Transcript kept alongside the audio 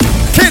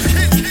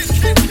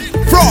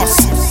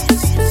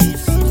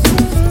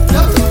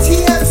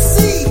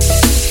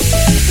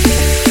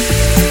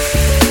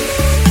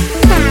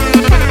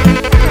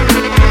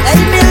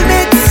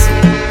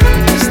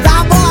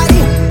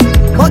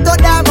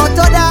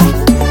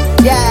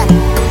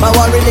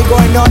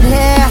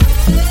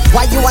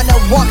Why you wanna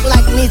walk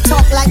like me,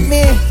 talk like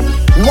me?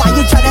 Why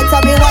you tryna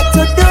tell me what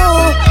to do?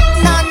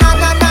 No, no,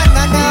 no, no,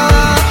 no, no.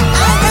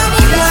 I don't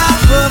need your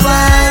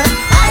approval.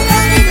 I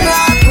don't need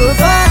your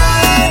approval.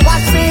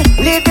 Watch me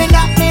living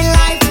up my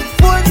life.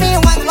 Fool me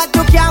once, but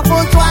you can't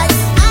fool twice.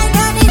 I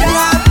don't need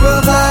your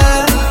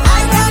approval.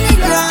 I don't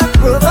need your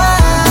approval.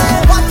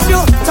 Watch you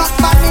talk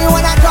about me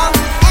when I come.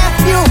 F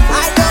you,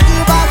 I don't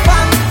give a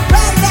fuck.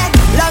 Well then,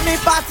 let me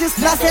pass this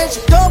message.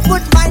 Don't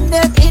put my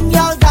name in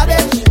your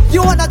garbage.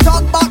 You wanna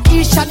talk about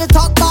Ish and you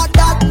talk about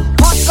that.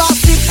 Hot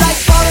gossip like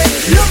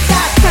porridge. Look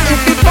at,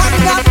 if you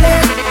find a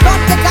place,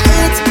 don't take a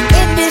hit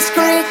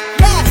indiscreet.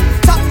 Yeah,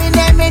 talk me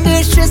name in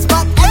the streets,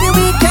 but every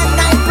weekend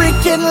I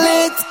freaking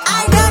lit.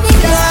 I don't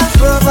need your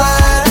approval.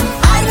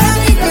 I don't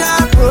need your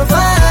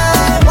approval.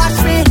 Watch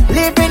me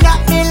living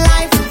up my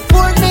life.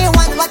 Fool me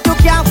once, but you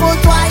can't fool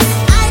twice.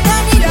 I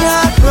don't need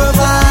your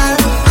approval.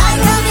 I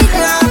don't need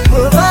your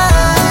approval.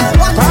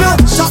 Watch you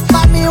shut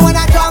by me when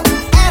I drunk.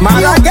 Man,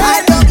 I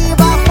don't give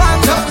a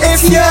fuck.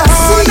 If you're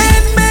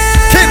holding me,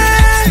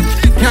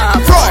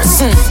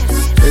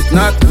 it's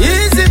not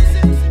easy.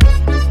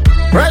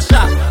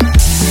 Pressure.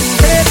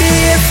 Baby,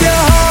 if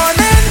you're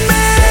holding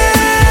me,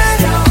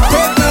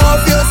 take me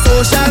off your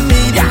social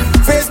media.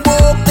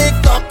 Facebook,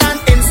 TikTok, and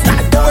Insta.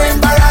 Don't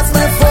embarrass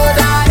me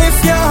further. If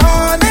you're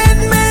holding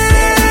me,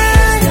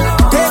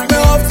 take me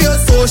off your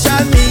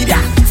social media.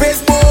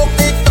 Facebook,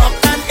 TikTok,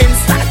 and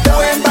Insta.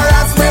 Don't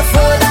embarrass me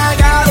further,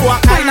 girl.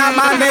 What kind of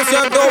madness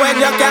you do when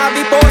you can't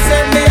be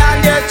posting me and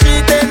you're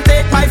cheating?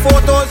 Take my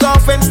photos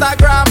off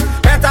Instagram.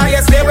 Better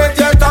you stay with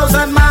your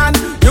 1,000 man.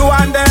 You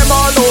and them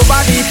all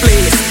over the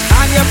place.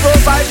 And your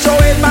profile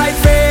showing my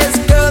face.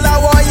 Girl, I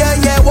want you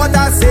hear what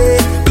I say.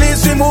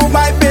 Please remove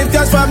my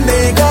pictures from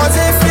there. Cause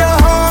if you're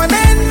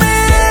holding me,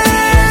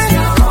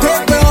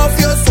 take me off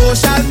your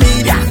social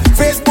media.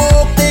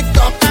 Facebook,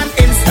 TikTok, and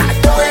Insta.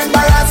 Don't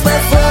embarrass me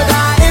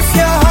further. If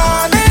you're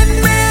holding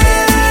me,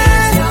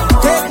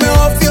 take me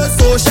off your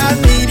social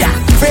media.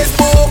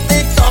 Facebook,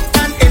 TikTok,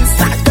 and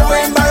Insta. Don't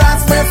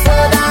embarrass me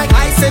further.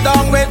 I sit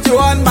down with you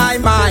on my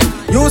mind.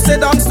 You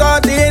sit down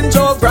studying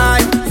Joe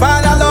Grind.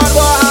 Father Lord,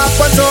 what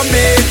happened to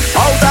me?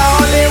 Out the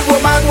only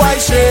woman, why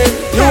she?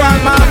 You are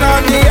man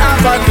on the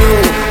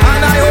avenue.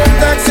 And I hope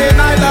that saying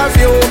I love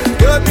you.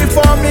 You're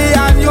before me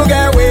and you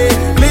get away.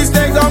 Please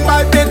take down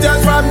my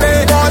pictures from me.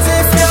 Cause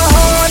if you're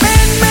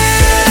holding me,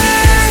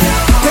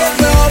 take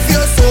me off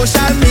your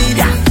social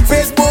media.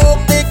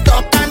 Facebook,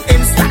 TikTok, and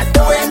Insta.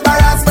 Don't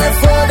embarrass me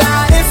further.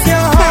 If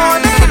you're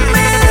holding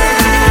me,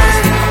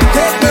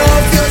 take me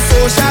off your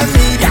social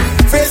media.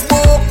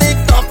 Facebook,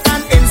 TikTok,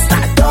 and Insta.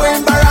 Don't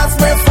embarrass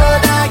me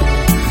further.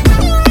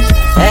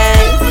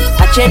 Hey,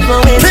 I changed my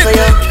ways for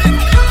you.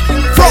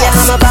 For you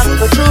have my back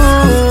for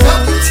true.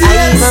 I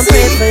even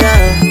pray for you.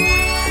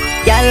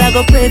 Girl, I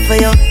go pray for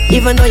you.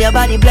 Even though your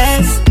body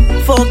blessed.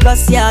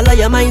 Focus, yeah, I love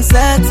your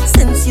mindset.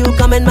 Since you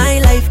come in my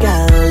life,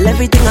 girl,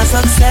 everything a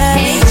success.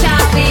 Hey,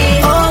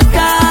 Choppy. Oh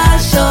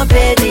gosh, oh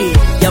baby,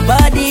 your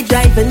body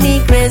driving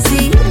me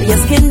crazy. Your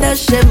skin does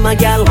shimmer,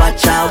 girl,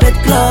 watch out with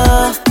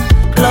glow,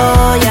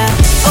 glow, yeah.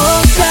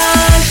 Oh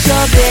gosh,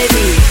 oh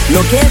baby,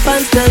 no cape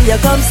until you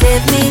come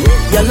save me.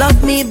 You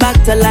love me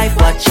back to life,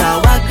 watch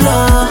out, I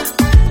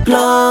glow,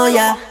 glow,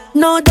 yeah.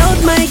 No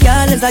doubt my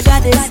girl is a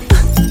goddess,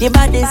 the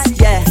baddest,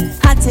 yeah.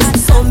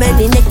 Hottest, so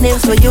many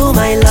nicknames for you,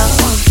 my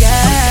love,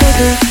 yeah.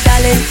 Baby,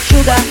 darling,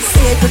 sugar,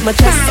 say it with my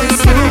chest,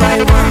 it's you I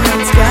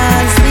want,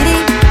 girl,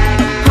 sweetie,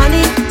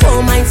 honey,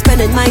 don't mind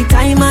spending my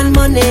time and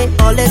money,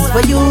 all is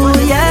for you,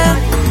 yeah.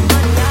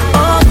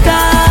 Oh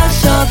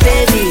gosh, oh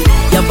baby,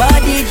 your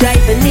body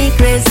driving me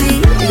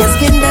crazy. Your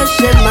skin does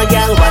shimmer,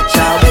 girl, watch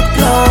out with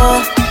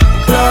glow,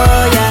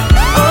 glow, yeah.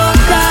 Oh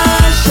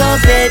gosh, oh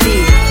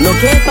baby, no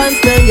cape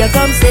until you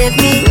come save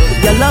me.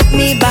 You love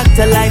me back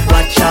to life,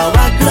 watch out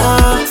I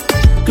glow,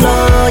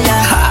 glow, yeah.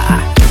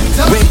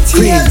 With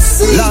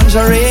creams,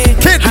 lingerie,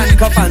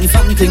 handcuff and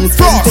some things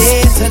from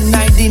pay.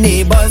 Tonight the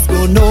neighbors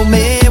go know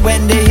me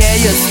when they hear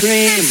you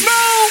scream.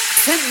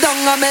 Sit down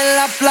on my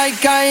lap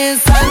like I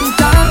is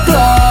Santa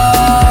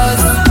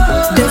Claus.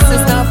 This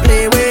is not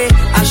play way,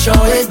 I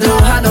sure it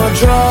don't have no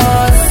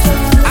draws.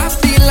 I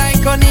feel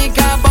like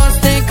Onika, but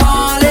they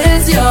call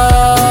is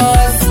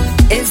yours.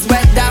 It's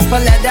wet that for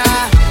leather,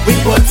 we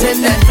put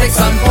in Netflix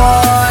on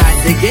pause. I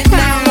dig it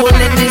now,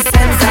 holding this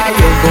sensor.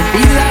 You go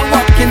feel like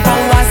walking for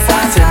Wassa.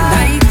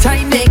 Tonight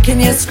I'm making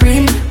you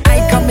scream.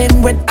 I come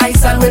in with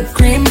ice and whipped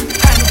cream.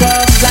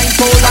 Handcuffs,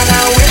 blindfold and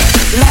a whip.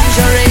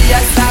 Lingerie,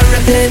 yes, I'm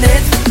ripping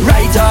it.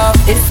 Right off,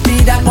 it's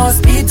speed, I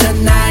must be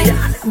tonight.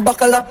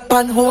 Buckle up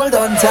and hold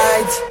on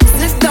tight.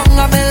 Sit down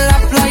on my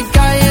lap like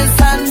I is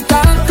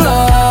Santa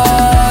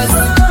Claus.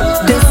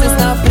 This is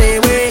not play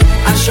way,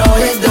 I sure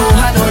it don't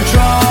have no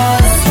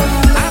draws.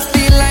 I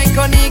feel like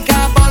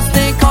Onika, but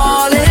they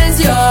call is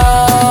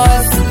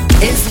yours.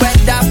 It's wet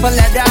that for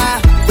leather,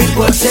 we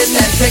put in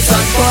Netflix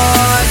on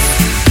pause.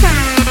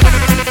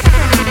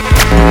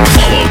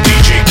 Follow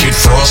DJ Kid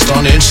Frost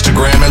on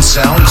Instagram and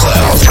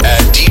SoundCloud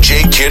at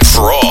DJ Kid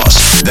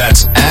Frost.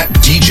 That's at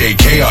DJ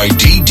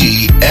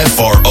KIDD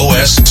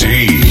FROST.